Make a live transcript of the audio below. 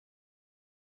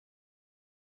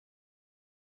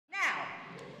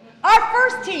Our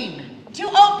first team to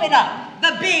open up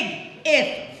the Big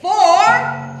If 4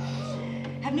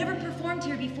 have never performed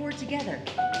here before together.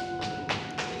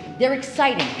 They're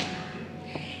exciting.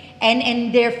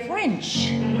 And they're French.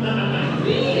 Vive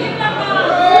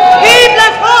la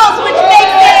France, which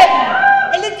makes it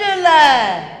a little,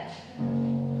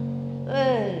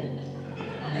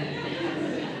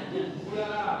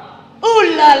 ooh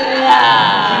la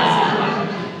la!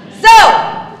 So,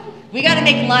 we gotta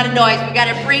make a lot of noise. We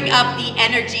gotta bring up the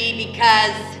energy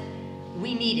because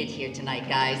we need it here tonight,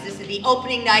 guys. This is the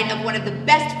opening night of one of the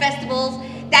best festivals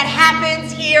that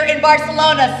happens here in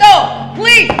Barcelona. So,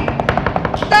 please,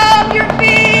 stomp your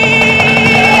feet!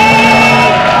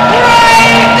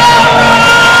 Break the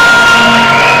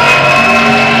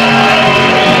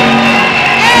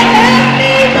and help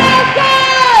me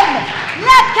welcome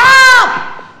La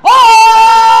Carpe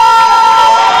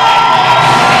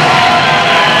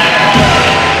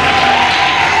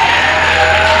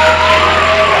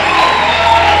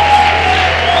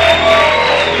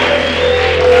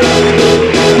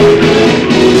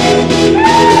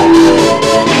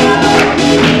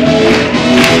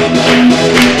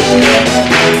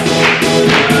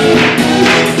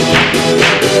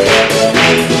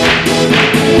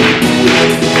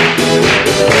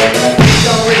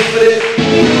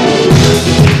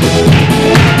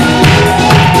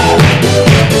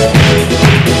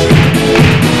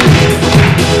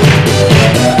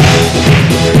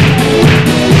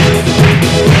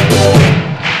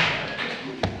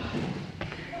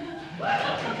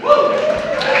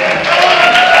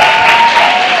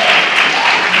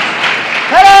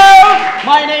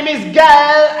My name is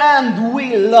Gael and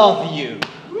we love you.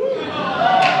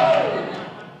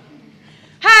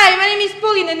 Hi, my name is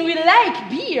Pauline and we like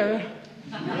beer.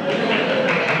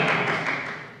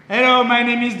 Hello, my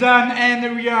name is Dan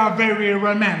and we are very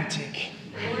romantic.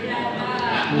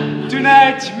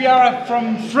 Tonight we are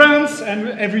from France and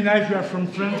every night we are from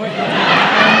France.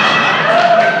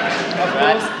 Of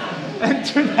course. And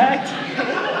tonight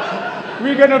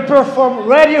we're gonna perform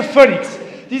Radiophonics.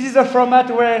 This is a format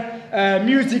where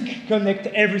music connects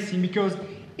everything because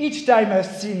each time a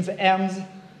scene ends,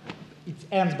 it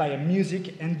ends by a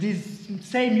music, and this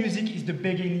same music is the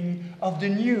beginning of the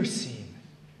new scene.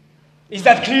 Is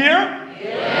that clear?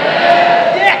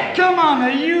 Yeah! Yeah, come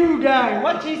on, you guys,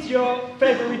 what is your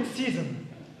favorite season?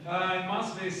 It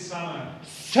must be summer.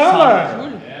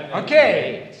 Summer? Yeah,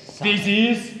 okay, this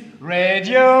is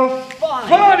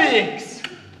Radiophonics!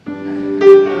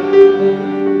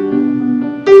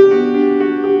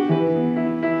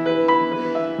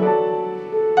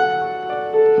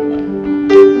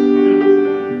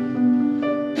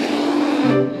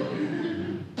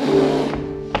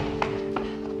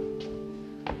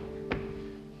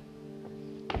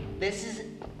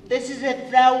 This is a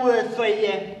flower for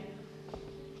you.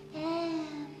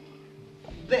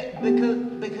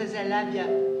 Because I love you.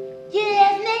 You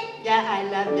love me? Yeah, I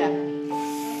love you.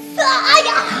 So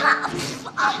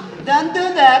Don't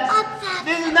do that.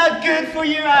 This is not good for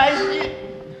your eyes.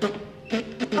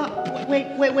 Oh, wait.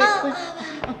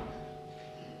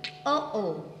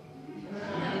 Uh-oh.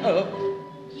 Oh,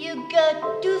 You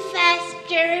go too fast,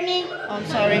 Jeremy. I'm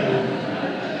sorry.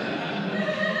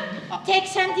 Take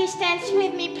some distance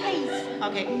with me, please.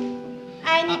 Okay.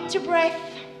 I need to breathe.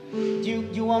 Do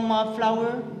you want more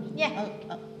flower? Yeah.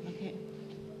 Okay.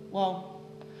 Wow.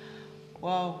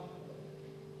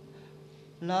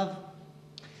 Love.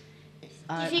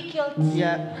 Difficult.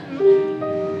 Yeah.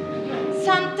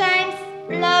 Sometimes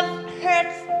love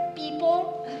hurts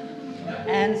people.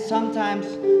 And sometimes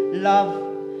love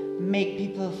make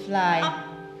people fly.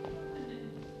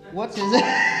 What is it?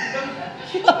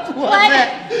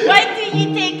 Why do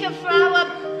you take a flower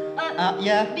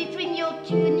Yeah. between your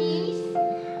two knees?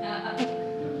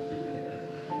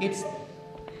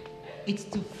 It's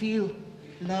to feel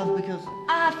love because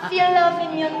I feel love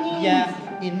in your knees.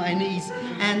 yeah, in my knees.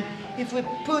 And if we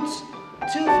put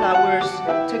two flowers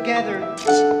together,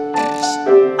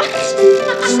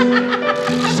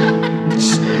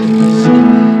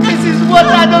 this is what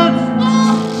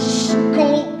adults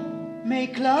call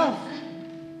make love.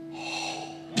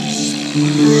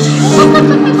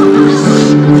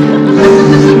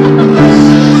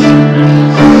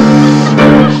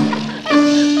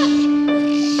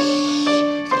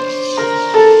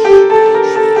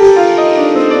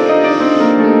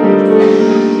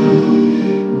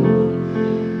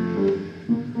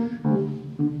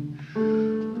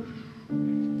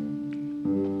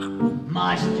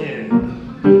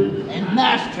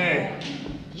 Master,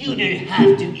 you didn't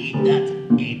have to eat that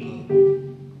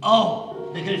apple.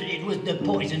 Oh, because it was the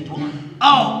poisoned one.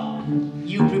 Oh,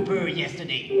 you prepared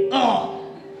yesterday.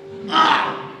 Oh,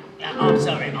 I'm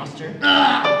sorry, master.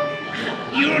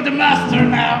 You're the master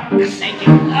now. Thank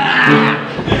you.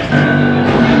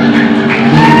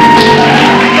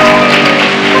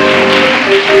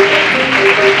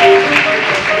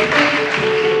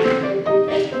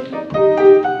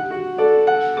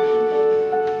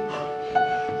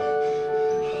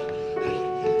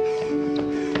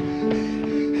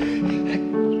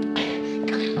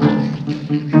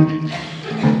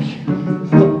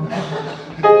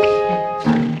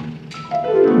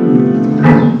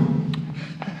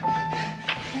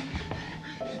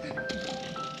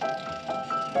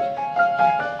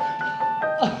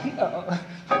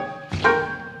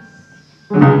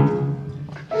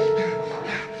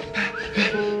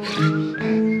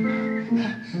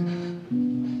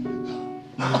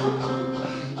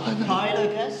 Hi,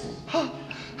 Lucas.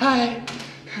 Hi.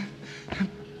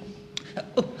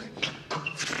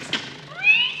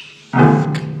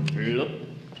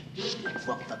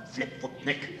 Flip,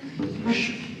 Nick. Nick.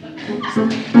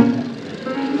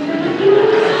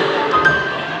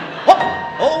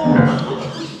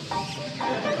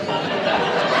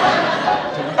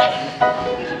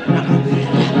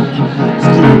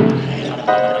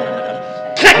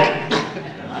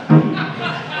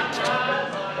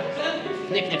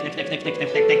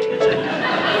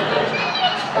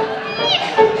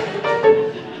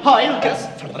 Hi, Lucas.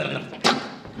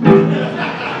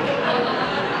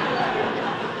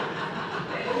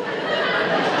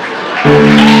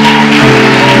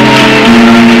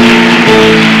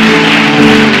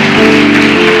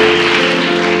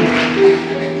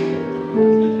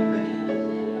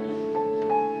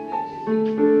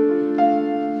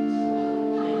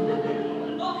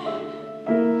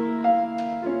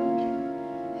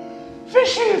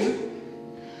 Fishes!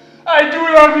 I do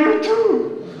love you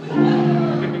too!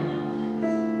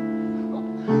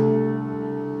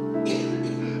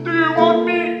 Do you want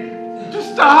me to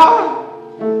starve?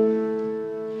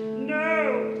 No!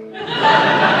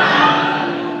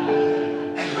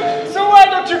 So why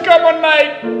don't you come on my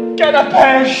canne à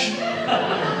pêche?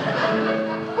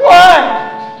 Why?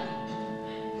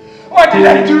 What did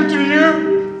I do to you?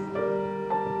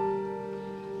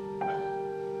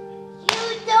 You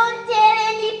don't tell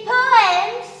any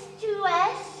poems to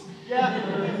us. Yeah.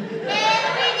 And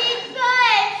we need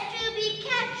poems to be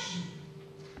catched.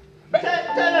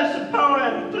 Tell us a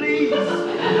poem, please.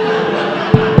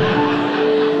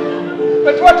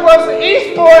 But what was his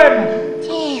poem?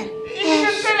 Tell He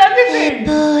didn't say anything!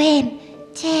 poem.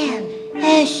 Tell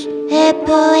us a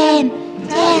poem.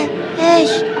 Tell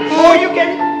us Or you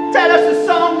can tell us a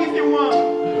song if you want.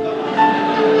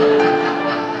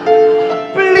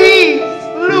 Please,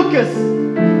 Lucas.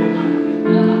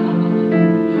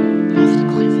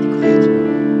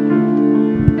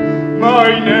 My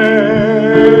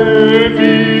name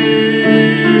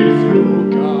is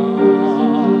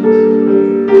Lucas.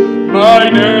 My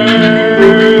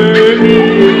name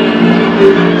is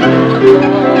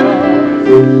Lucas.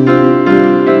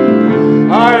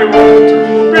 I want to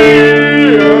be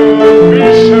a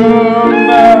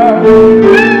fisherman,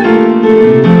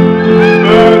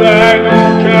 but I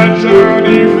don't catch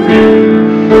any fish.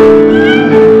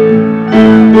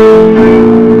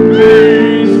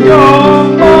 Please come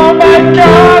for my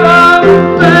canne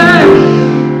pêche,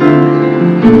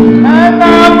 and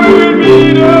I will be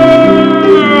the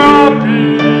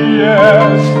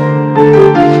happiest.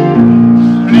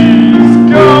 Please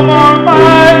come on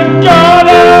my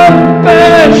canne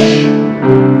pêche,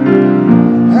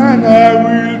 and I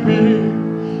will be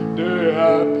the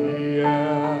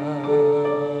happiest.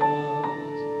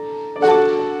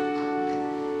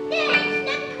 It's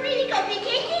not really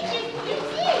complicated, just you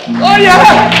see. Oh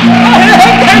yeah!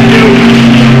 Thank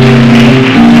you!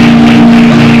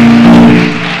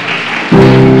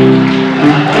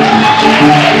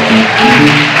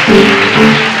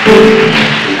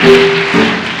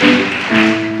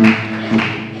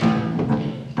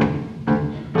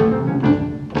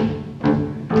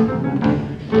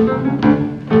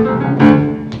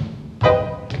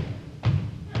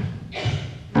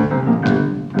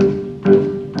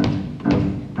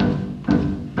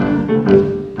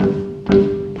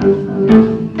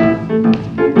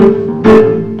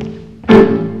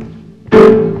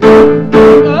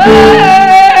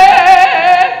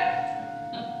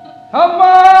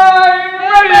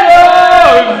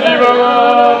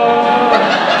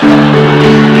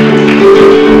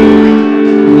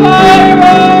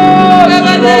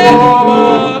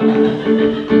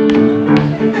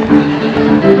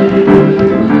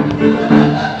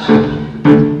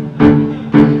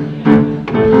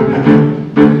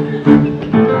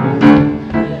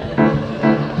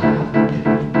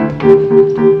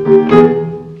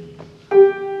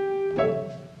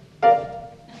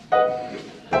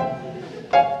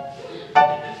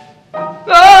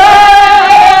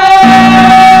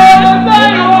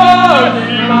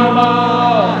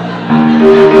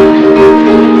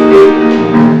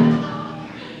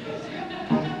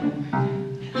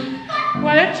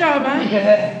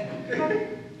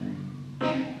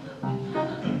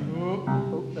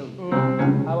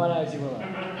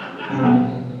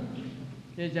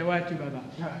 Jawab tu baba.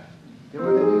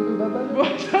 Jawab tu baba.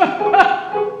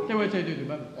 Jawab tu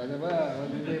baba.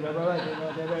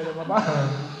 Baba.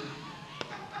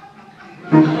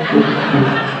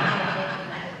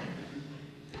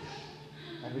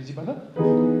 Allez-y, baba.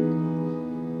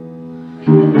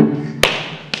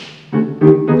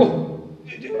 Oh.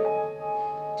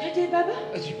 Jadi baba?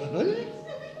 Allez-y, baba.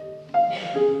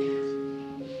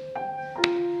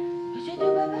 Jadi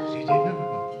baba? Allez-y,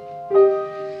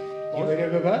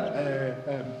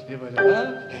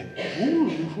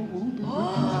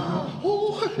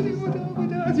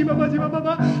 baba.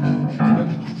 Baba.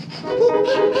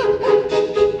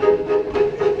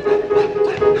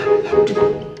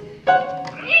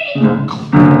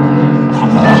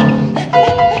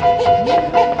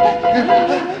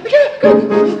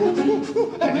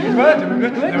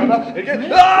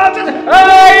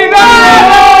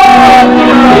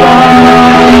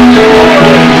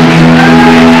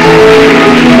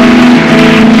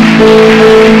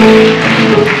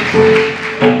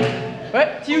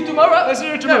 See you tomorrow. I'll see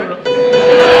you tomorrow.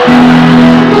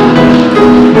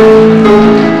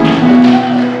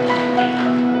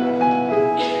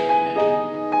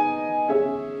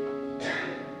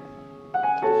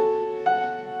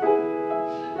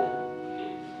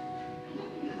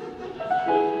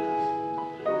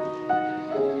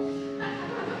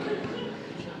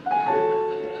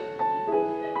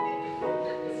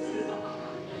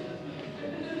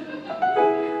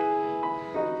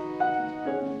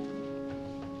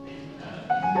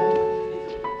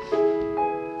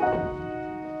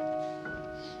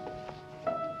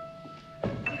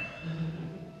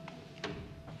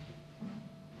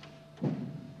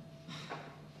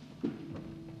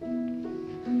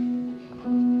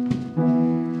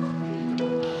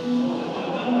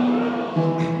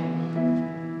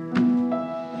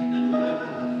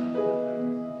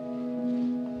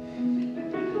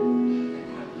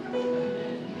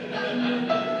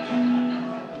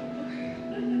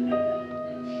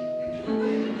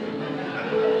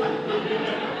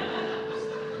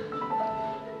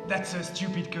 That's a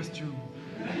stupid costume.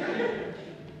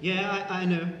 Yeah, I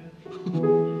know.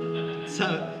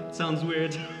 Sounds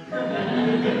weird. I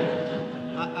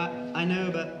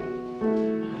know, but...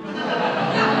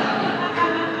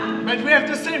 But we have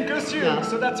the same costume, Yeah.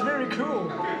 so that's very cool.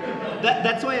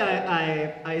 That's why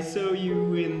I saw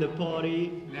you in the party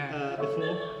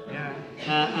before.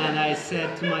 Yeah. And I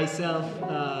said to myself,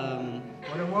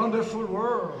 What a wonderful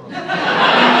world.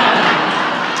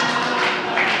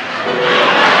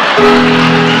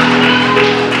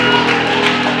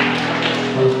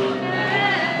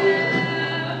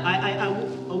 I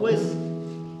always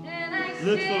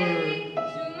look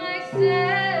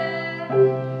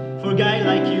for a guy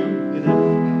like you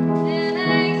know.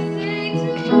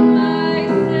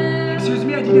 Excuse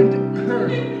me, I didn't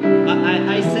hear.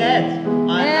 I said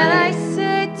I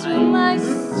say to look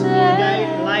for a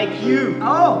guy like you.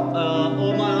 Oh!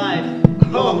 All my life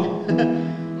long.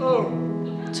 Oh!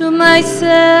 to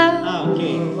myself,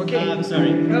 Okay. Okay. I'm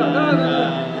sorry. No.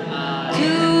 to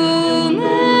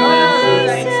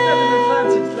It's myself. not in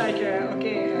France, it's like,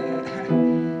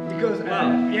 because,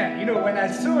 yeah, you know, when I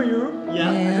saw you,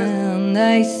 Yeah. And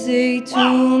I say to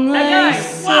that guy,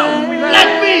 myself,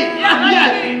 Like me.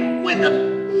 Yeah. With the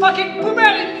fucking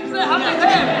Poubelle in his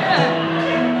head.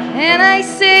 and I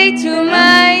say to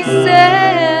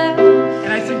myself,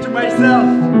 And I think to myself,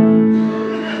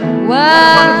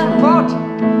 wow, what?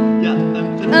 yeah.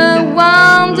 a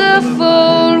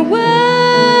wonderful world,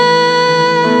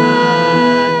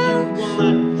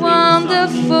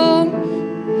 wonderful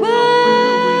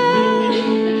world.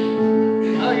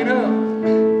 Oh, you know,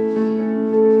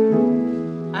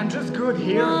 I'm just good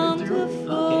here with you.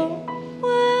 Wonderful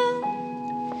world.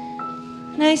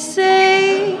 And I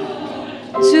say to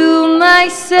What's your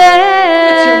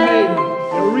myself, name?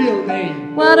 Your real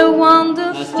name? what a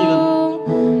wonderful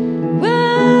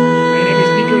My name is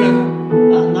world. Nicolas.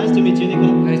 Nice to meet you,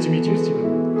 Nicolas. Nice to meet you, Steven.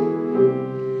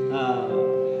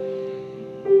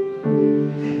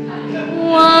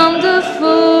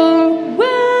 Wonderful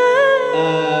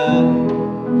world.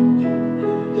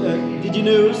 Did you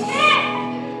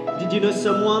know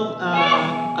someone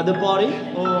at the party?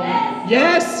 Or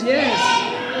Yes.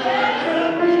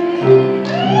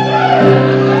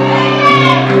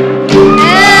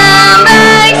 And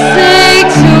I say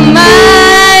to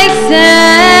myself,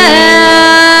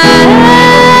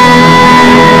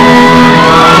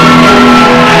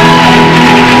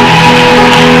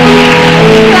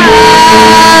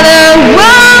 what a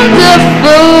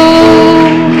wonderful.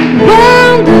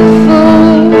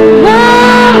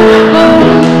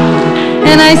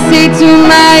 And I say to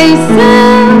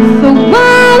myself,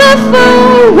 what a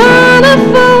wonderful,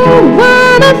 wonderful,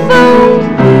 wonderful.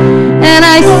 And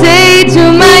I say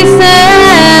to myself,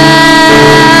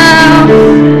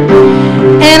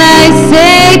 and I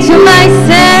say to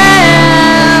myself,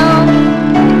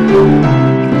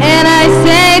 and I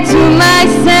say to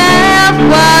myself,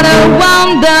 what a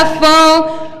wonderful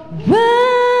world.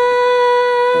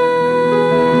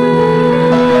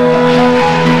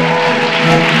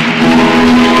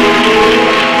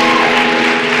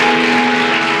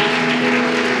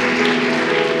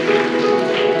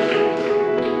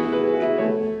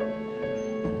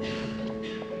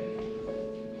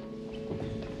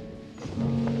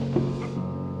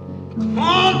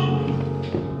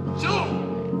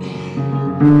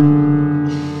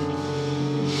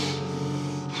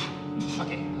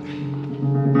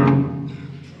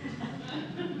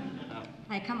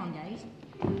 Hey, come on, guys.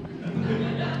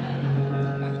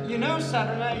 You know,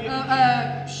 Saturday.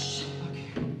 Shh. Okay.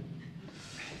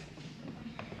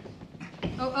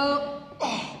 Oh.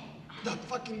 That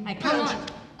fucking. Hey, come on.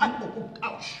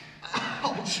 Ouch.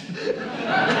 Ouch.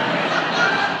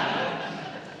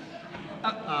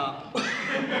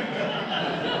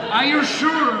 Are you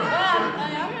sure?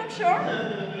 I'm sure.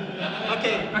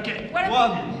 Okay. Okay.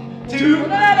 1, 2. No.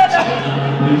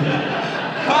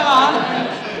 Come on.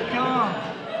 Come on.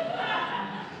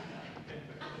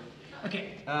 Okay.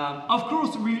 Of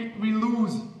course, we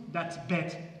lose that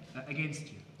bet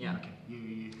against you. Yeah. Okay.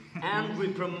 Yeah. And we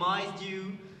promised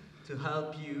you to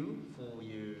help you for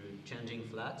your changing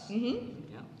flats. Yeah. You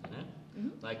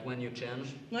know? Like when you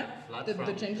change flat from.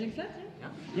 The changing flat. Yeah.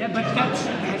 Yeah, but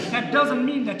that doesn't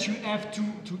mean that you have to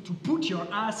put your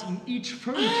ass in each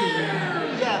furniture.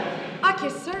 Yeah. Okay,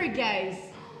 sorry guys,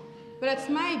 but that's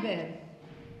my bed.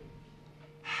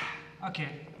 Okay.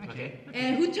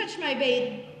 And who touched my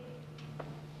bed?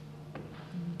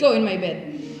 Go in my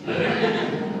bed.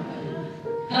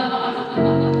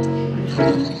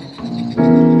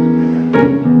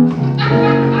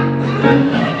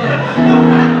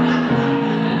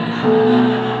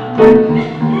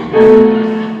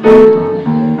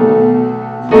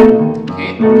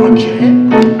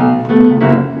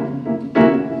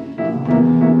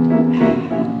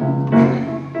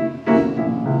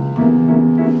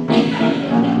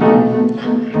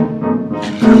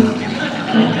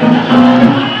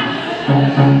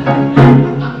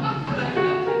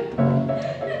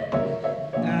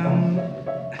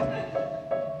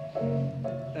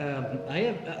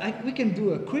 We can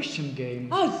do a Christian game.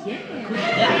 Oh yeah.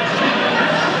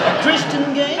 A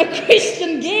Christian game? A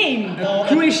Christian game. No,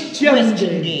 Christian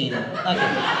Christian game. game. Okay.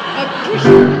 A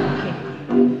Christian. Okay.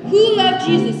 Who loved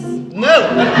Jesus? No!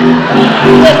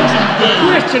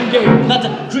 Christian game. Not a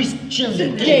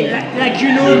Christian game. Like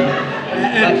you know,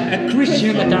 a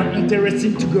Christian that are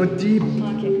interesting to go deep.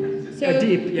 Okay. So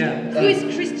Deep, yeah. who is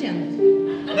Christian?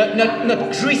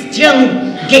 Not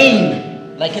Christian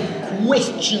game. Like a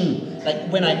question.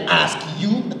 Like when I ask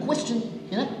you a question,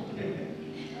 you know?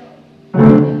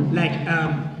 Like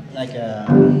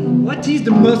What is the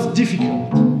most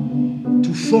difficult?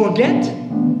 To forget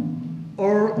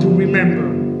or to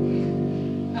remember?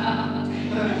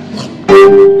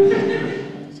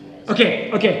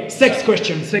 Okay, sex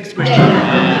question.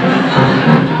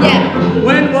 Yeah.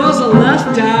 When was the last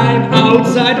time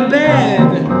outside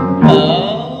bed?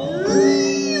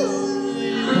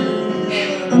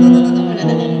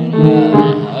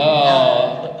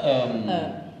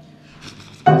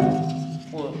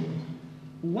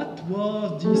 What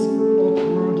was this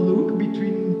awkward look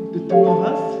between the two of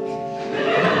us?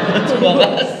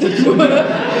 The two of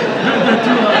us.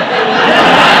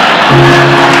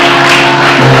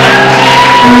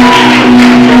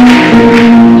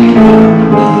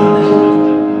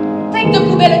 Take the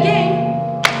poubelle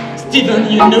again.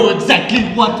 Steven, you know exactly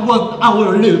what was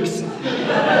our looks.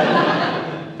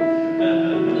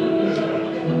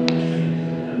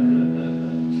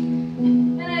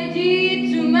 And I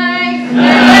did to myself.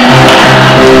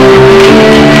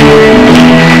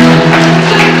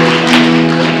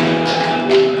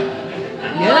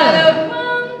 What a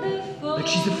wonderful But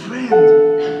she's a friend.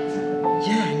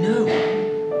 Yeah, I know.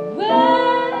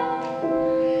 world.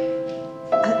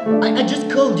 I just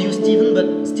called you Steven,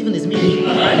 but Steven is me.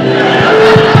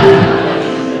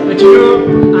 But you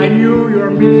know, I knew you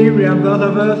were me, we are both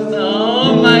of us.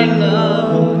 Oh, my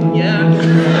love. Yeah.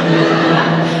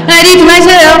 I did to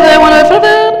myself a wonderful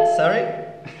world. Sorry?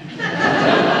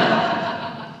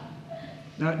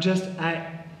 No, just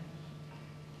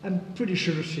I'm pretty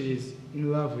sure she's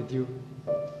in love with you.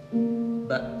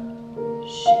 But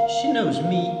she knows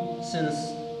me since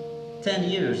 10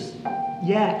 years.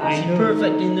 Yeah, I She know.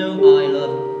 perfectly know I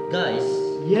love guys.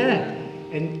 Yeah,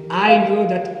 And I know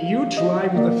that you try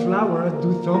with the flower,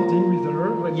 do something with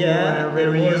her when you were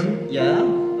very young. Yeah,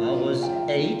 I was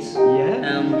 8.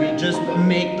 Yeah. And we just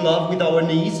make love with our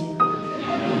knees.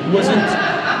 Wasn't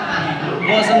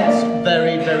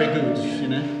very, very good, you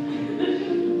know.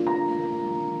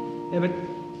 Yeah, but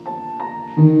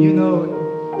you know,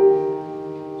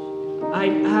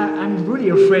 I'm really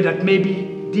afraid that maybe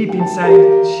deep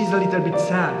inside she's a little bit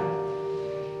sad.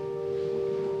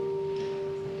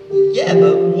 Yeah,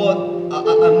 but what?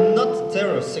 I'm not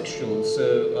heterosexual,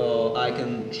 so I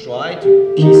can try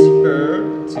to kiss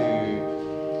her,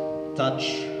 to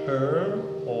touch her,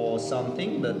 or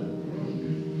something. But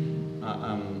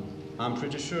I'm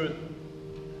pretty sure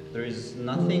there is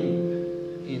nothing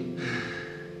in.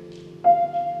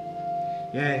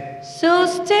 Yeah. So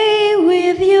stay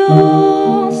with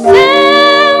yourself.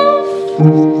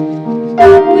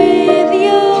 With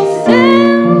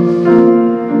yourself.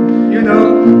 You know,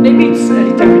 maybe it's a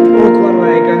little bit awkward what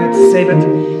I'm gonna say, but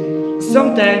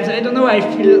sometimes, I don't know, I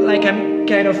feel like I'm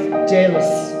kind of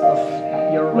jealous of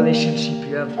your relationship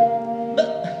you have.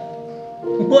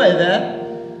 Why that?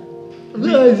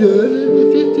 No, this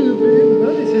is stupid. No,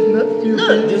 this is not stupid. No,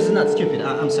 this is not stupid.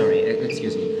 I'm sorry.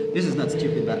 Excuse me. This is not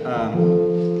stupid, but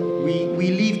we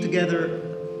live together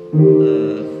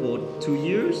for 2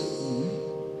 years.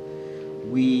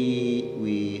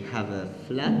 We have a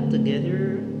flat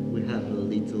together. We have a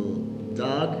little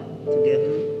dog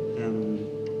together, and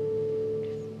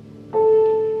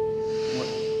what?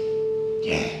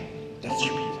 Yeah, that's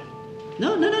stupid.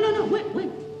 No.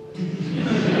 Wait.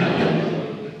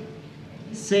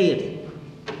 Say it.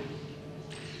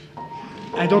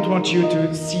 I don't want you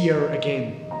to see her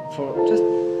again for just a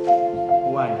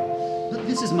while. But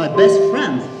this is my best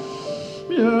friend.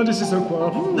 Yeah, this is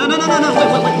awkward. No.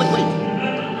 Wait.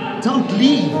 Don't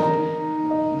leave.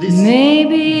 This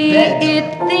Maybe bed.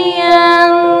 it's the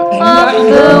end And of we are in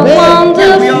the the bed.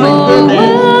 wonderful We are in the bed.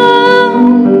 world.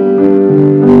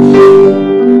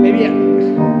 Maybe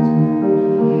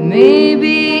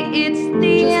Maybe it's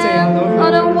the Just say I end love you. of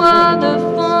the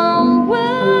wonderful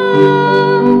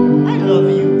world. I love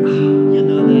you. You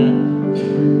know that.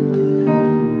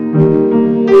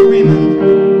 Women.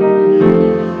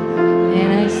 And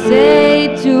I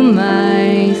say to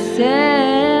myself,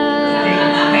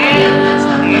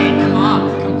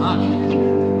 Come on.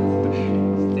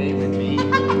 Stay with me.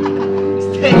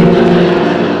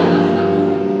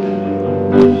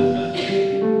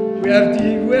 we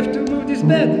have to move this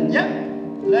bed. Yeah.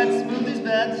 Let's move this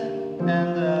bed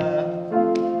and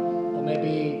Or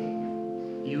maybe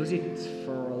use it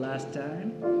for last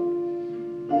time.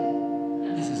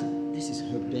 this is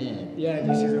her bed. Yeah,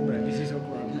 this is a bed. This is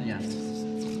awkward. Yeah.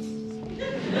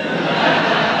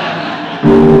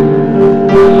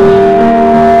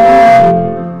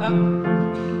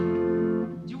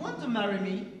 Do you want to marry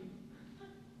me?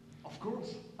 Of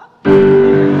course.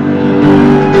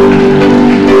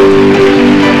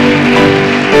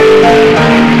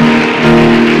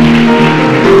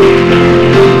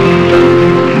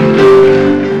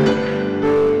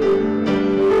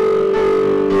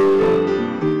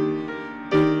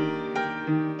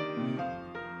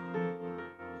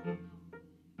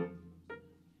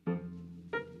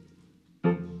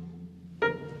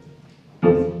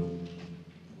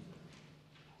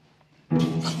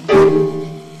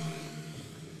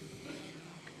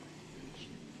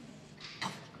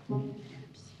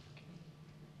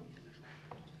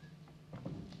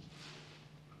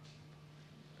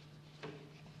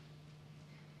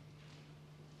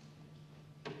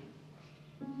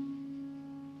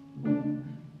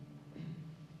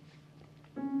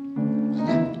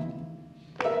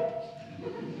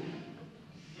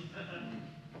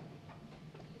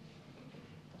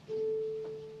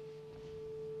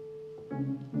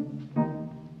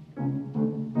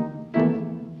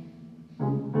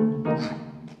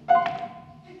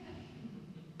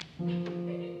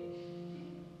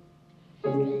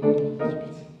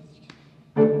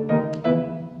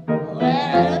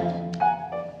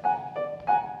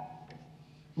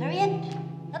 Hurry up.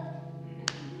 Up.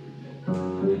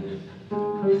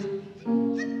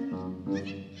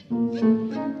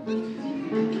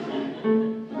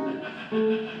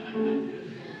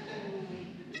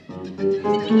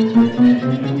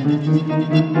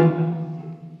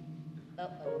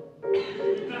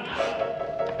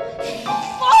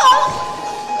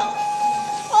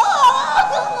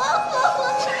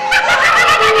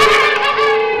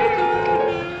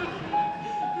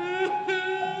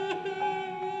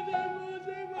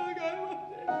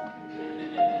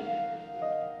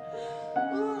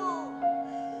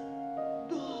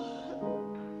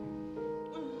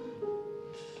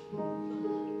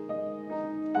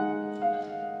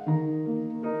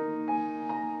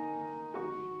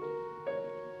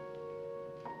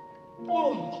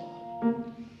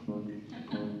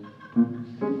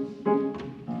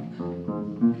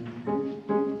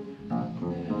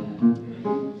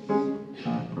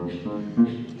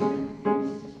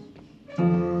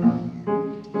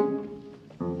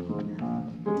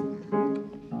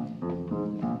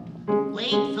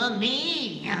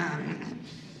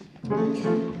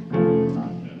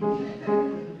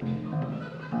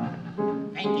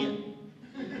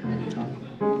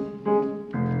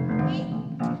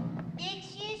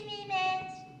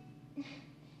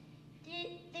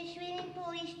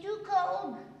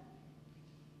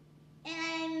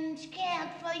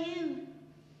 you.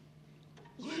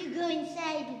 If you go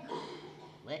inside,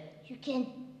 What? you can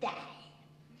die.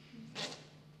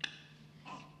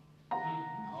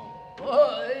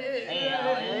 Oh,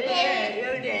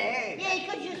 Yeah,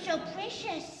 because you're so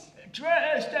precious.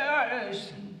 trust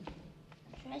us.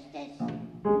 Trust us.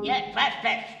 Yeah,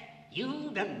 fast.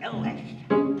 You don't know us.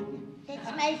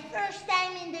 That's my first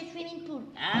time in the swimming pool.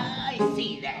 I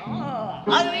see that. I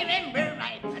remember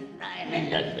my first time in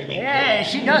the swimming pool. Yeah,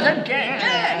 she doesn't care.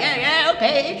 Yeah,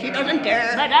 okay, she doesn't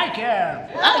care. But I care.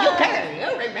 Oh, you care. You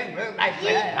remember my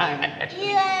first time in the swimming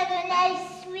You have a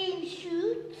nice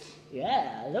swimsuit.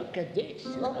 Yeah, look at this.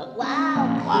 Oh,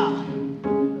 wow.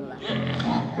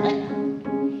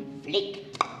 Flick.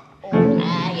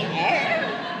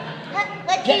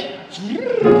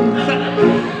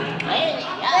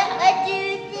 Yeah. What do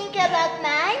you think about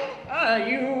mine?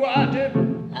 You are the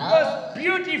most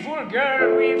beautiful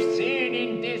girl we've seen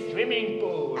in this swimming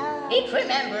pool. It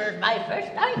remembers my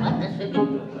first time at the swimming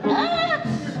pool.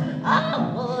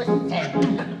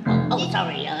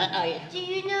 Sorry. Do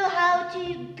you know how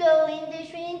to go in the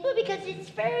swimming pool? Because it's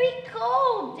very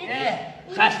cold.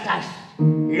 Trust us.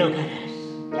 Look at us.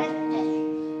 Trust us.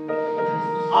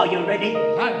 Are you ready?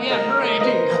 I am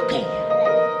ready. Okay.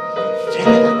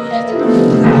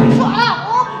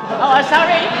 Oh,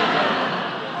 sorry.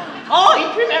 Oh,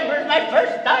 it remembers my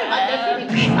first time at the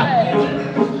swimming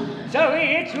pool. Sorry,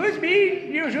 it was me.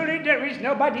 Usually there is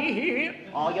nobody here.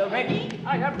 Are you ready?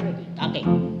 I am ready. Okay.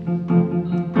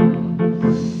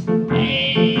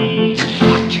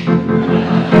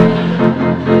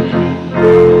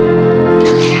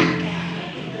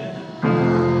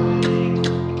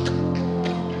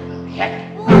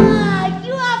 Wow,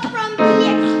 you are from the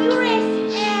USA.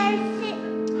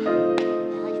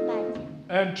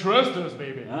 And trust us,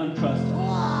 baby. And trust.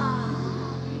 Wow.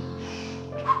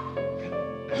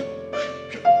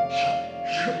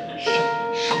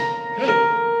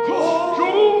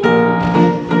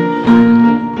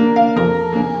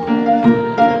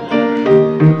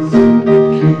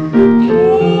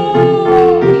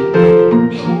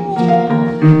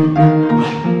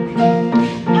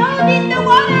 How in the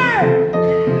water?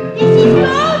 This is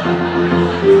good.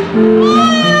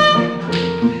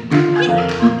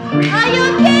 Are you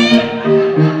okay?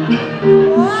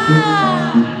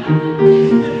 Wow.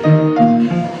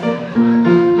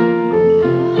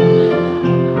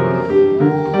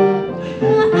 I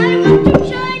want to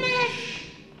join us.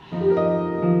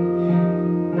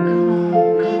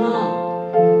 Come on.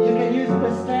 You can use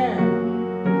the stair.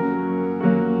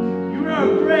 You're a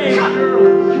brave girl.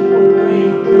 You're a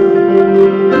brave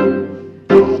girl.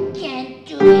 I can't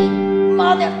do it,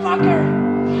 motherfucker.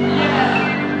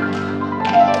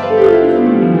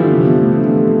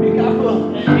 Be careful.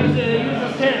 Use the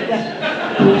stairs.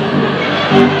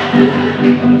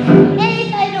 And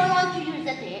if I don't want to use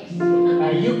the stairs,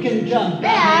 You can jump.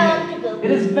 yeah, I want to go.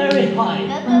 It is very high.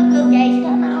 Go, guys,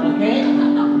 come on. Okay?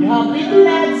 You have little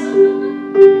legs.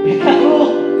 Be careful.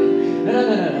 No.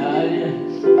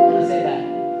 Don't say that.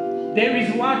 There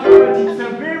is water, but it's a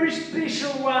very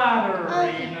special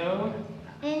water, you know.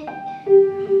 And